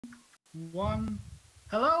1.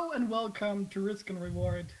 Hello and welcome to Risk and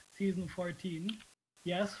Reward Season 14.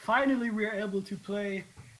 Yes, finally we are able to play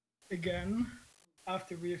again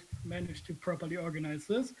after we've managed to properly organize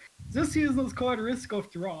this. This season is called Risk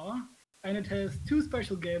of Draw, and it has 2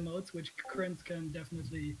 special game modes, which Chris can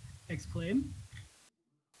definitely explain.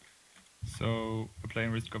 So we're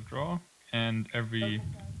playing Risk of Draw, and every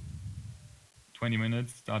 20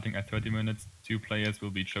 minutes, starting at 30 minutes, 2 players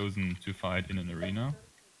will be chosen to fight in an arena.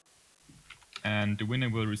 And the winner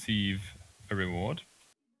will receive a reward.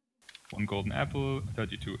 1 golden apple,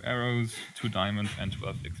 32 arrows, 2 diamonds, and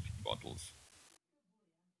 12 XP bottles.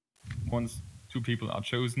 Once 2 people are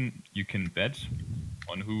chosen, you can bet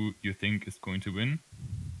on who you think is going to win.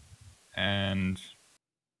 And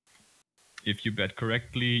if you bet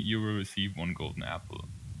correctly, you will receive 1 golden apple.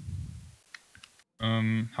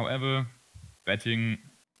 However, betting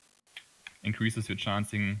increases your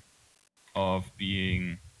chancing of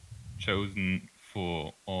being chosen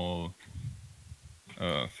for all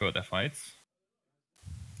further fights.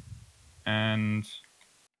 And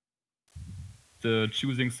the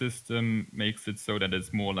choosing system makes it so that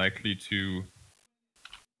it's more likely to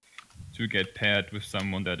get paired with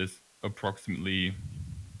someone that is approximately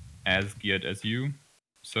as geared as you.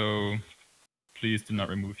 So please do not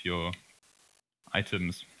remove your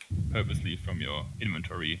items purposely from your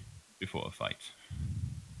inventory before a fight.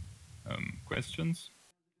 Questions?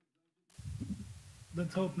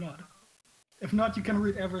 Let's hope not. If not, you can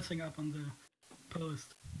read everything up on the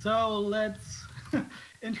post. So let's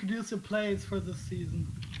introduce the players for this season.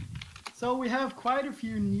 So we have quite a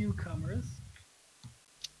few newcomers.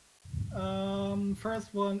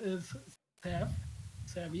 First one is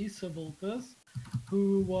Savvy Savolpus,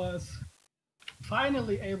 who was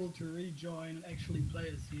finally able to rejoin and actually play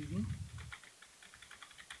a season.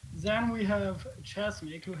 Then we have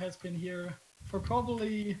Chasmic, who has been here for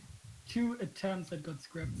probably 2 attempts that got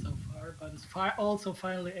scrapped so far, but is also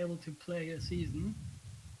finally able to play a season.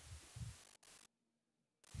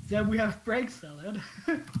 Then we have Break Salad,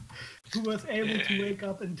 who was able to wake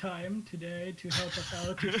up in time today to help us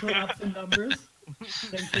out to fill up the numbers.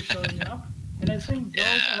 Thanks for showing up. And I think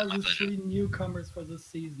those are the 3 newcomers for this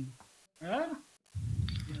season. Right?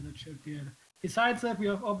 Yeah, that should be it. Besides that, we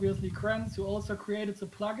have obviously Krenz, who also created the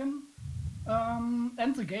plugin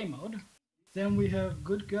and the game mode. Then we have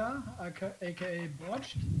Goodga, aka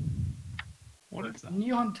Botched. What is that?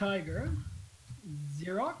 Neon Tiger,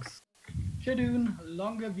 Xerox, Shadoon,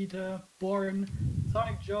 Longa Vita, Born,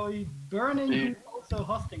 Sonic Joey, Burning, also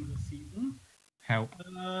hosting this season. Help.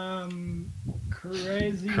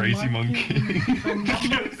 Crazy Monkey. From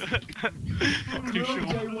Numbers,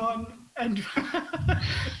 J1,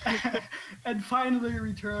 and finally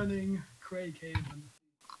returning Craig Haven.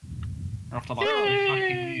 After like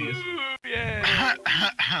fucking years. Yeah.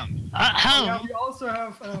 Yeah, we also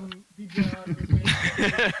have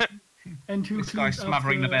BGR and 2 This guy's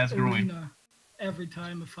smothering the bear's groin. Every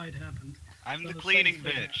time a fight happened. I'm So the the cleaning thanks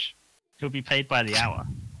for that. bitch. He'll be paid by the hour.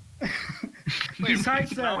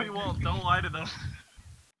 Besides No, that, he won't. Don't lie to them.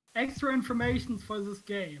 extra information for this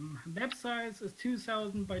game. Map size is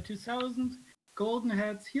 2000 by 2000. Golden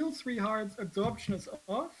heads, heal 3 hearts, absorption is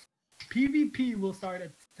off. PvP will start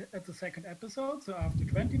at the 2nd episode, so after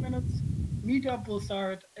 20 minutes. Meetup will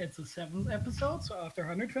start at the 7th episode, so after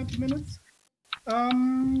 120 minutes.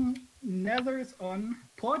 Nether is on.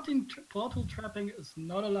 Portal trapping is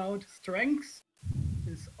not allowed. Strength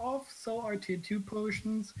is off, so are tier 2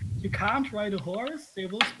 potions. You can't ride a horse. They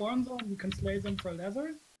will spawn zone. You can slay them for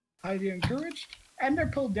leather. Highly encouraged.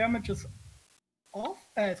 Enderpearl damage is off.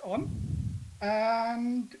 It's on.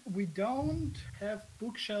 And we don't have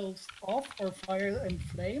bookshelves off or fire and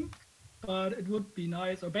flame, but it would be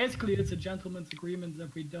nice, or basically it's a gentleman's agreement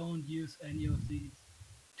that we don't use any of these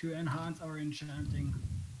to enhance our enchanting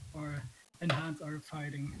or enhance our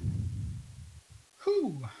fighting.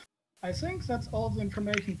 Whew! I think that's all the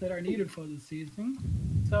information that are needed for this season.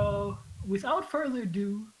 So, without further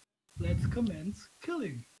ado, let's commence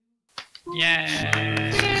killing. Yeah.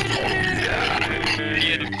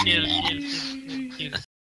 Kill.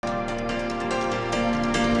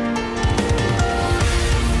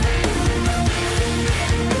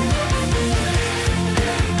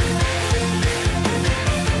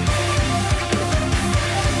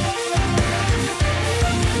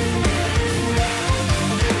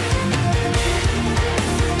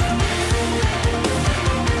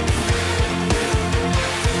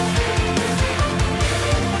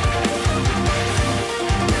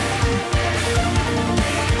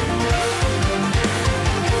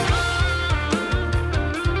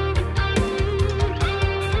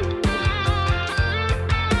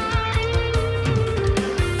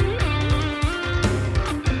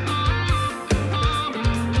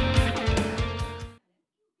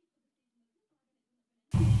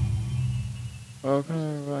 We're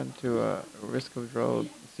gonna run to Risk of Draw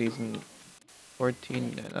season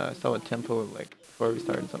 14, and I saw a tempo like before we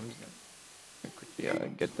started, so I'm just gonna quickly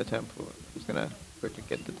get the tempo. I'm just gonna quickly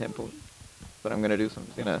get the tempo. What I'm gonna do, so I'm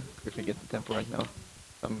just gonna quickly get the tempo right now.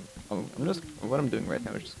 I'm just what I'm doing right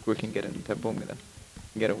now is just quickly getting the tempo. I'm gonna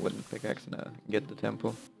get a wooden pickaxe and get the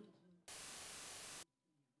tempo.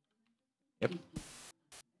 Yep. There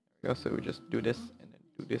we go. So we just do this and then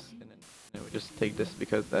do this and then we just take this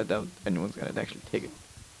because I doubt anyone's gonna actually take it.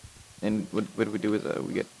 And what we do is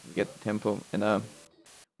we get the tempo, and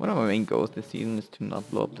one of my main goals this season is to not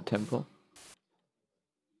blow up the tempo.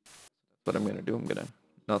 That's what I'm gonna do. I'm gonna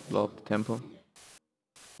not blow up the tempo.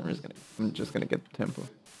 I'm just gonna get the tempo.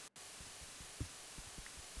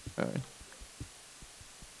 Alright.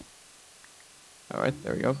 Alright,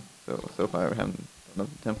 there we go. So far we haven't blown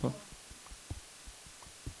up the tempo.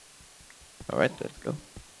 Alright, let's go.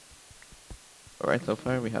 Alright, so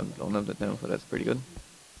far we haven't blown up the tempo, that's pretty good.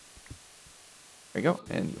 There we go,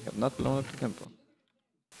 and we have not blown up the tempo.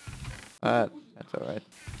 That's alright.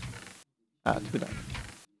 2 diamonds.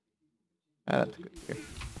 That's good here.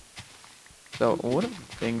 So one of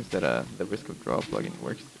the things that the Risk of Draw plugin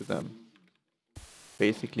works is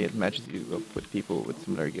basically it matches you up with people with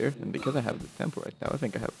similar gear, and because I have the tempo right now, I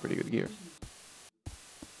think I have pretty good gear.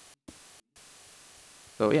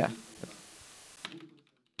 So yeah,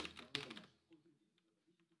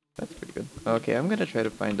 that's pretty good. Okay, I'm gonna try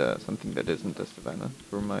to find something that isn't a savannah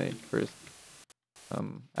for my first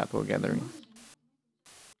apple gathering.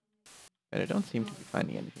 And I don't seem to be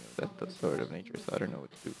finding anything of that sort of nature, so I don't know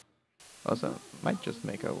what to do. Also, might just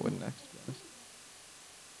make a wooden axe, to be honest.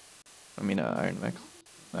 I mean,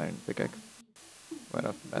 iron pickaxe. Right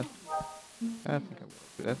off the bat. I think I'm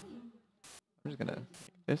gonna do that. I'm just gonna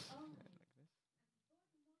make this, and like this.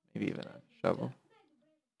 Maybe even a shovel.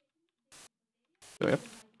 So yep.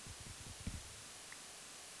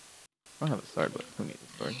 I don't have a sword, but who needs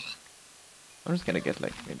a sword? I'm just gonna get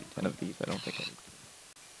like maybe 10 of these. I don't think I need to.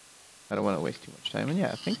 I don't want to waste too much time. And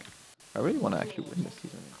yeah, I think I really want to actually win this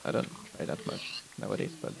season. I don't try that much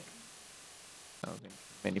nowadays, but I don't think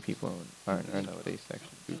many people in R&R nowadays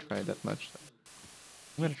actually do try that much. So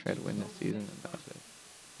I'm gonna try to win this season, and that's it.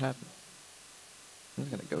 It happens. I'm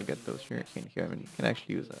just gonna go get those sugarcane here. I mean, you can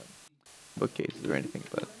actually use bookcases or anything,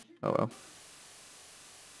 but oh well.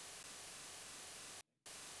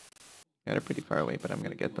 Yeah, they're pretty far away, but I'm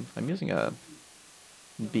gonna get them. I'm using a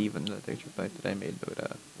beaven texture pack that I made,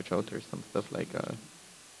 which alters some stuff like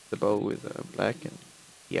the bow is black and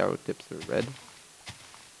the arrow tips are red,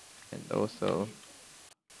 and also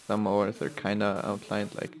some ores are kind of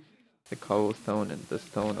outlined, like the cobblestone and the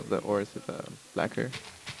stone of the ores is blacker.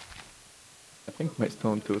 I think my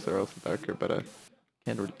stone tools are also darker, but I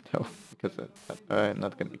can't really tell because I'm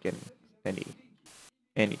not gonna be getting any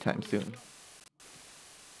anytime soon.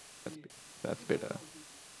 That's a bit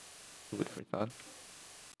food for thought.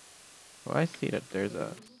 Oh, I see that there's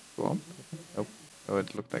a swamp. Oh,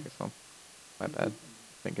 it looked like a swamp. My bad. I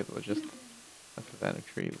think it was just a savannah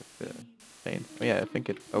tree with the stains. Oh yeah, I think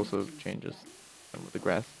it also changes some of the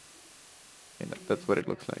grass. And that's what it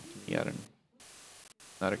looks like to me. I don't know.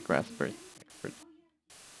 Not a grass expert.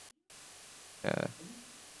 I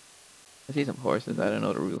see some horses. I don't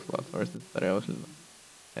know the rules about horses, but I also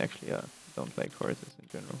actually don't like horses in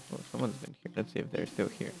general. Well, someone's been here. Let's see if they're still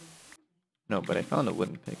here. No, but I found a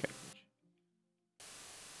wooden pickaxe.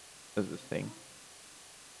 Does this thing?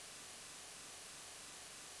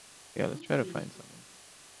 Yeah, let's try to find someone.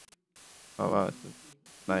 Oh wow, it's an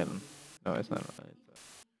island. No, it's not an island. It's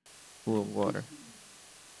a pool of water.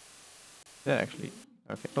 Is that actually?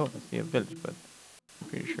 Okay. Oh, I see a village, but I'm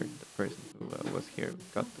pretty sure the person who was here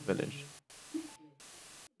got the village.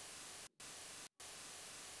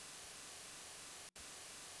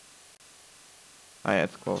 Ah, yeah,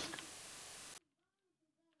 it's close.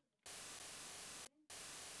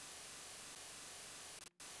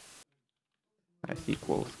 I see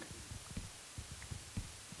Quosk.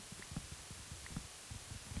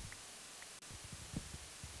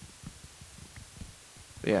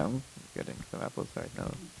 So yeah, I'm getting some apples right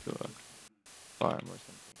now to a farm or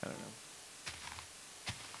something, I don't know.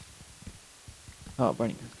 Oh,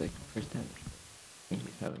 Burning has taken first damage. I think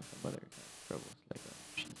he's having some other kind of troubles, like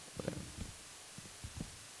sheep or whatever.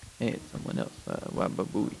 Hey, it's someone else,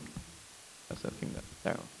 Wababooey. That's something that's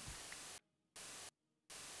down.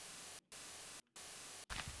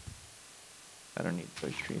 I don't need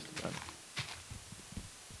those trees to run.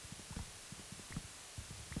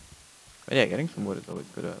 But yeah, getting some wood is always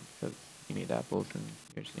good because you need apples, and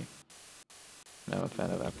usually I'm a fan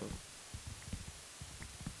of apples.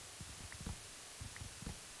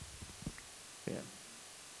 So yeah,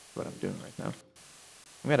 that's what I'm doing right now.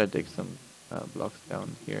 I'm gonna dig some blocks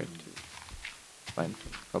down here to find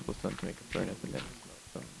some cobblestone to make a furnace and then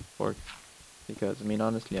some pork. Because I mean,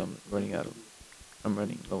 honestly, I'm running low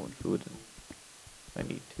on food and I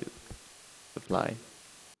need to supply.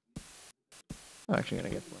 I'm actually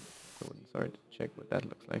gonna get one wooden sword to check what that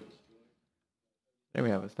looks like. There we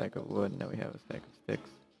have a stack of wood. Now we have a stack of sticks.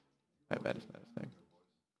 I bet it's not a stack.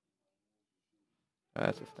 Oh,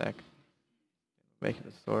 that's a stack. Make it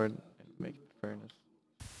a sword and make it a furnace.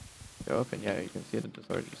 Go up and yeah, you can see that the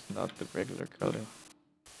sword is not the regular color.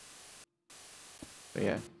 So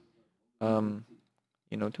yeah,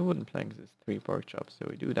 you know, 2 wooden planks is 3 pork chops. So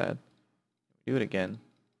we do that. We do it again.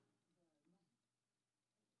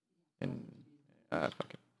 And fuck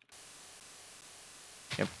it.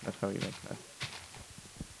 Yep, that's how you make that.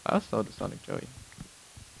 I saw the Sonic Joey.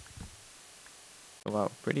 Oh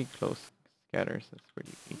wow, pretty close scatters. That's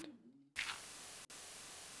pretty neat.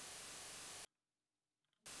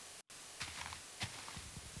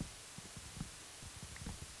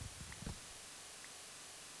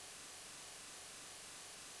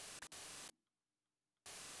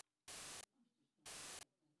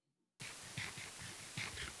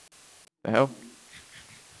 The hell?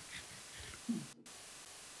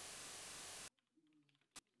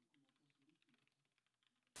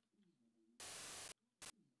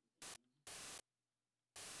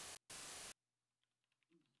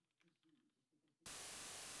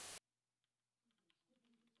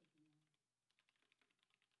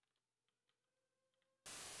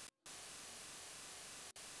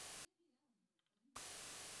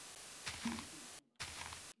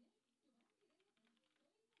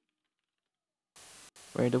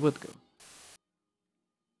 Where'd the wood go?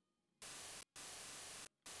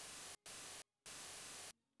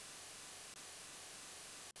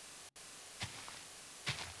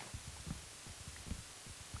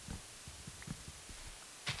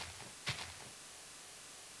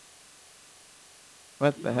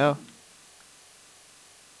 What the hell?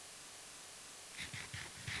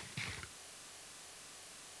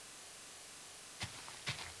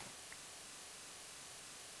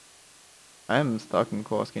 I'm stalking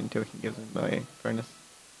Kowalski until he gives me my furnace.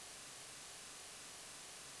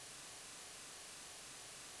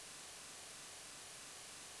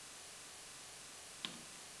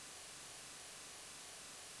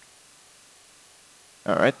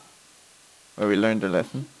 Alright. Well, we learned a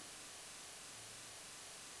lesson.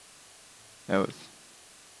 That was...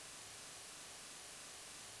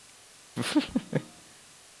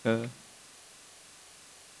 Oh,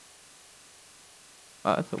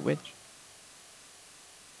 that's a witch.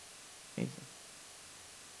 Amazing.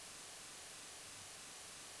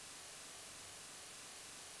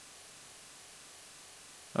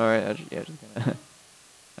 Alright, just gonna...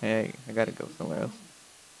 I gotta go somewhere else.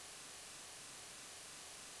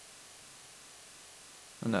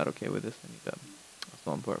 I'm not okay with this. I need a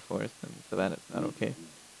Swamport Forest, and Savannah's not okay.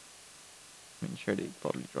 I mean, sure, they'd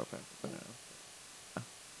probably drop out, but I don't know.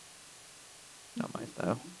 Not my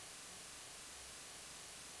style.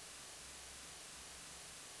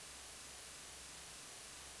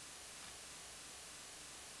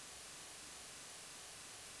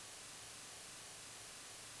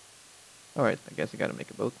 Alright, I guess I gotta make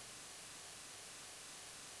a boat.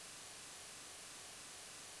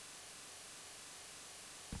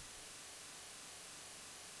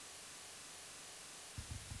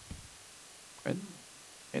 Right,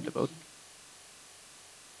 made the boat.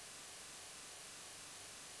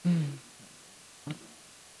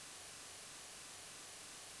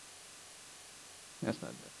 That's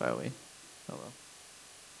not that far away. Oh well.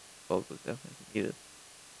 Boat was definitely needed.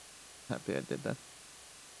 Happy I did that.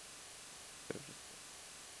 Could've just...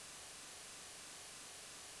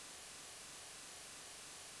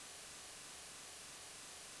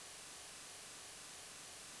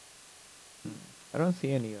 I don't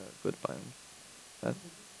see any good biomes. That...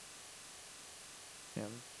 Yeah,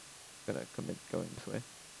 I'm gonna commit going this way.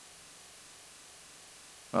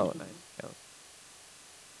 Oh, nice. Cows.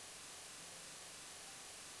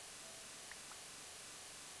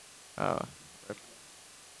 Ah, rip.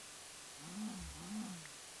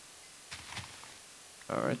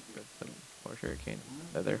 Alright, got some more sugarcane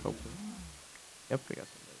leather, hopefully. Yep, we got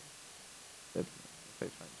some leather. Good. If I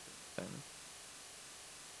find some diamonds.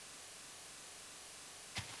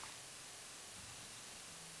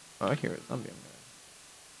 Oh, I hear a zombie. I'm gonna...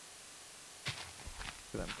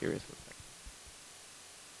 Because I'm curious what's next.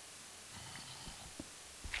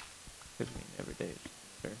 Because I mean, every day is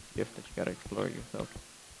just another gift that you gotta explore yourself.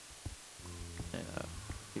 And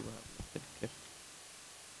see what happens with the gift.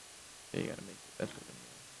 So you gotta make the best of it.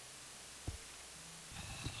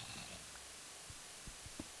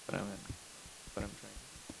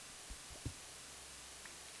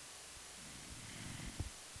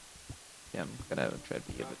 Yeah, I'm gonna try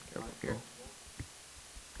to be a bit careful here.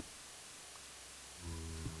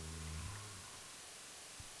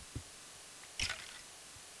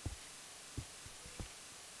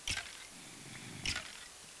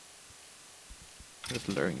 Just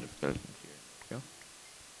luring the skeletons here. There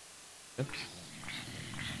we go. Good.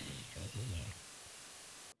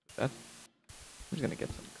 With that, I'm just gonna get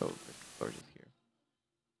some coal for some torches here.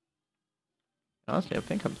 Honestly, I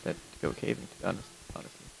think I'm set to go caving, to be honest.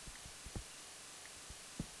 Honestly.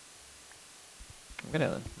 I'm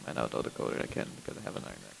gonna mine out all the coal that I can because I have an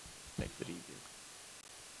iron axe. Makes it easier.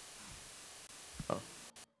 Oh.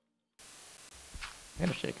 I'm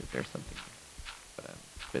gonna check if there's something here, but I'm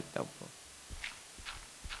a bit doubtful.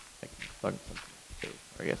 I can plug something in the cave,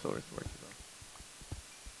 or I guess ores works as well.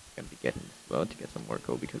 I'm gonna be getting this well to get some more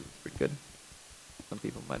coal because it's pretty good. Some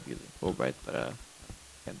people might be using Fulbright, but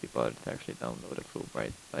can't be bothered to actually download a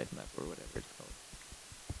Fulbright sitemap or whatever it's called.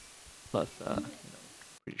 Plus,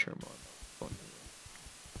 pretty sure more about phone.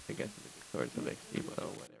 I guess it's a good source of XP, but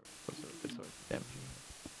whatever. It's also a good source of damage.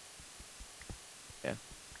 Yeah.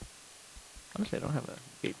 Honestly, I don't have a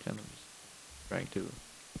game plan. I'm just trying to.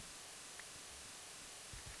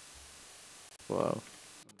 Wow. I'm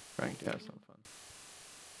trying to have some fun.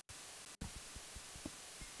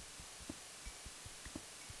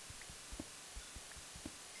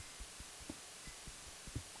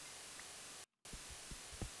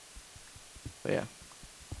 But yeah.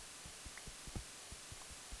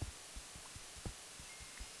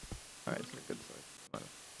 Alright, it's a good source.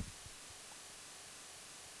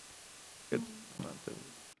 Good amount of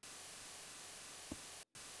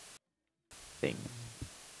things.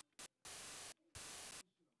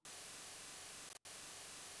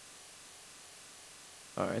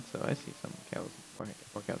 Alright, so I see some cows,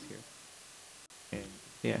 more cows here. And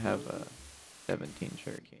see I have 17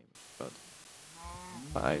 sugar cane, which is about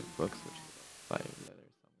 5 books, which is about 5 leather,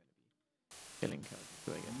 so I'm going to be killing cows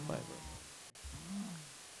until I get 5 or more.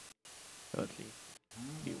 So at least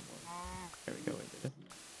a few more. There we go, I did it.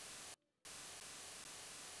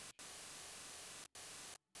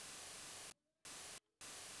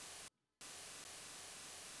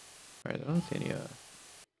 Alright, I don't see any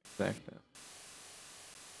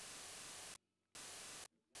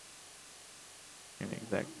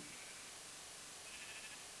exact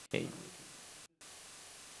cave.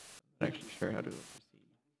 I'm not actually sure how to proceed.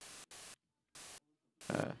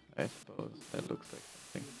 I suppose that looks like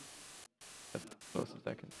something. That's the closest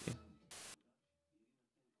I can see.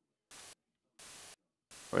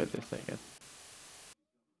 Or this, I guess.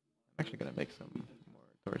 I'm actually gonna make some more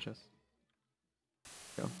torches.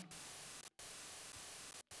 Go.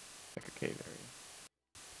 Like a cave area.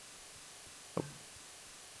 Oh.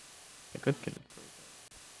 I could kill it for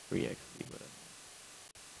 3 XP, but I'm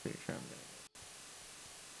pretty sure I'm gonna get.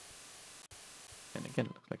 And again,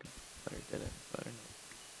 it looks like another dead end, so I don't know.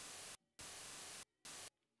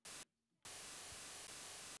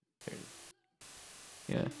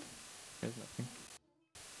 Yeah, there's nothing.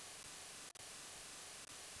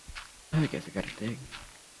 I guess I gotta dig.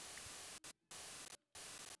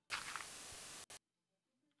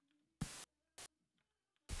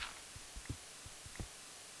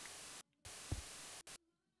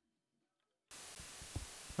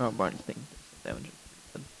 Oh, Barnes thing. There's some damage.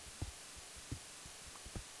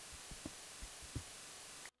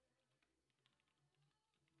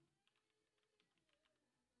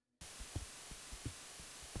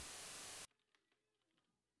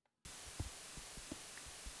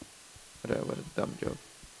 What a dumb joke.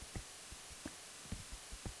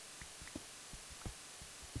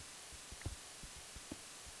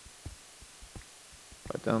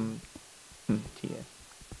 But TS.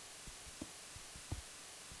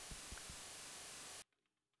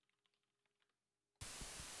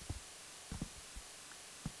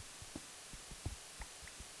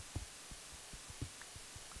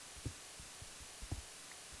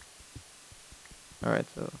 Alright,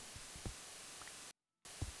 so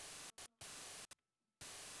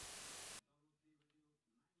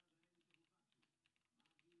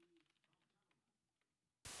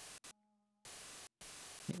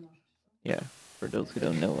yeah, for those who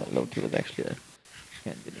don't know, Loki was actually a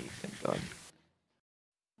Scandinavian god.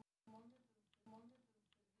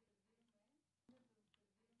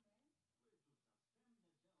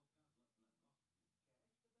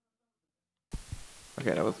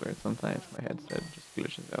 Okay, that was weird. Sometimes my headset just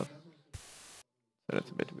glitches out. So that's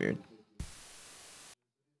a bit weird.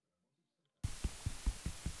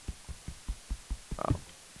 Wow.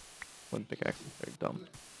 One pickaxe is very dumb.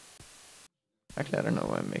 Actually, I don't know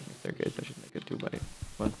why I'm making staircase. I should make a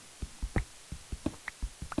 2x1.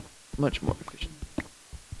 Much more efficient.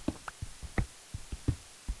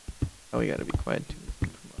 Oh, we gotta be quiet too.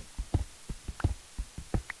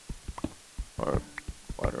 Or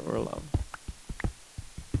water or lava.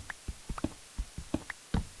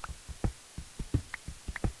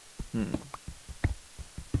 Hmm.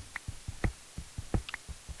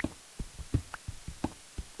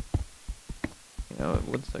 You know, it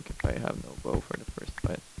would suck if I have no bow for the first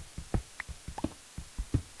fight.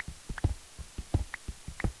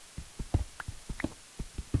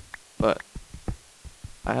 But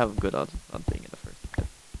I have good odds of not being in the first fight.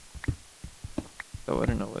 So I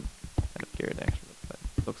don't know what kind of gear it actually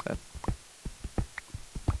looks at.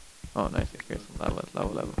 Oh, nice, here's some lava,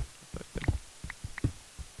 lava. That's good.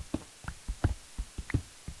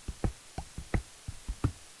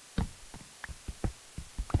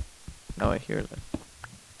 Now I hear less.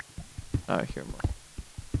 Now I hear more.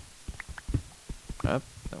 Up?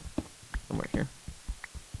 No. Somewhere here.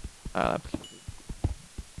 Absolutely.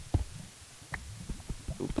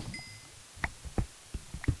 Oops.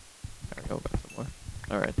 There we go, got some more.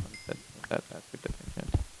 Alright, that's not that bad with different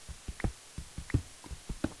chance.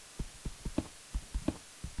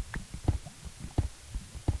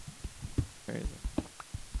 Where is it?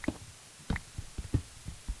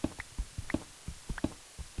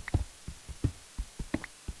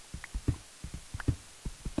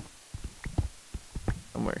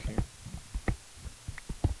 Somewhere here.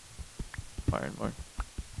 More and more.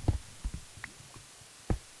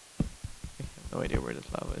 I have no idea where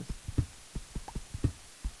this lava is.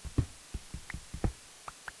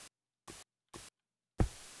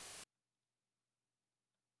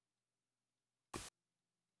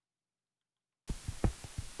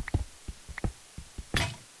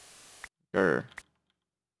 Grr.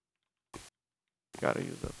 Gotta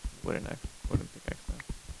use a wooden pickaxe now.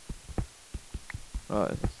 Oh,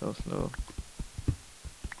 this is so slow.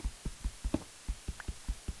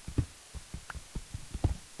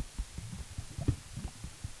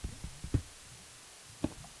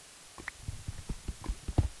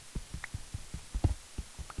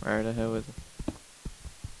 Where the hell is it?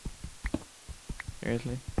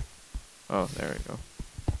 Seriously? Oh, there we go.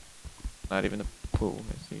 Not even a pool,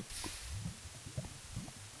 I see.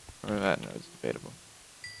 Or that, no, it's debatable.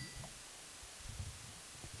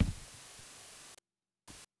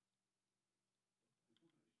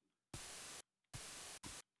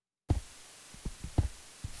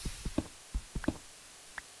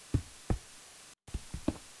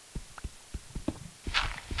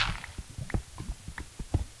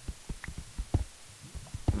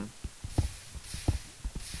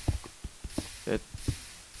 It.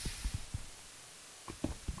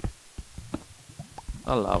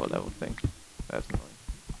 A lava level thing. That's annoying.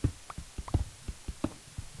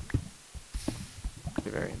 Be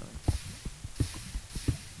very annoying.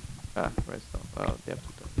 Ah, redstone. Well, they have to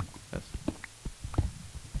do it. Yes.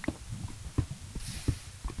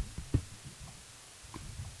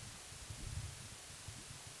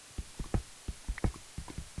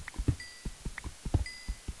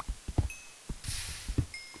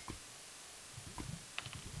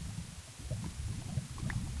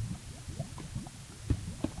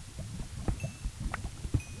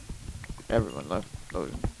 Everyone left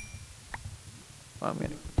loading. Well, I'm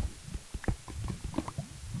getting.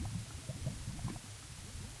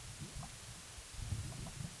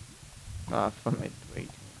 Ah, from it, wait.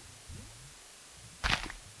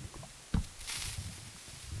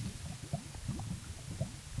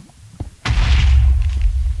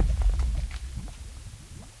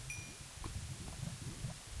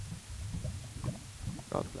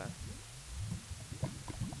 God bless.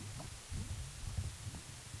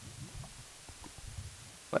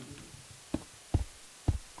 What?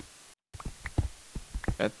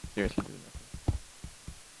 That seriously do nothing.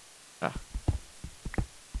 Ah.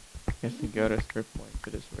 Guess you gotta strip more into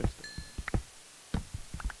this redstone.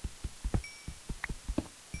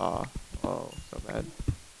 Ah, oh, so bad.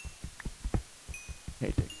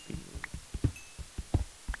 Hate XP.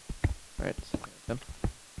 Right, second attempt.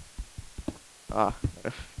 Ah,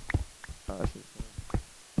 oh, this is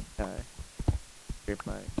die. Strip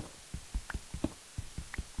my.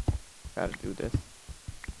 Gotta do this.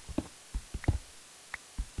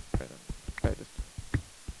 Try this.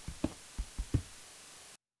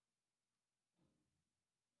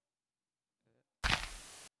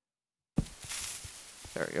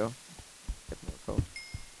 There we go. Get more coal.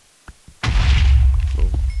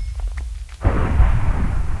 Boom.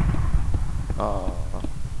 Oh.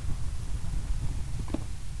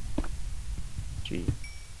 Gee.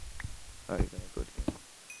 Not even a good game.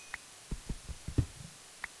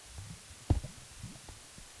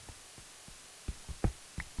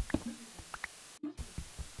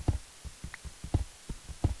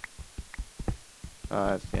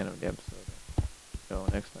 That's the end of the episode. So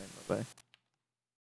next time, bye bye.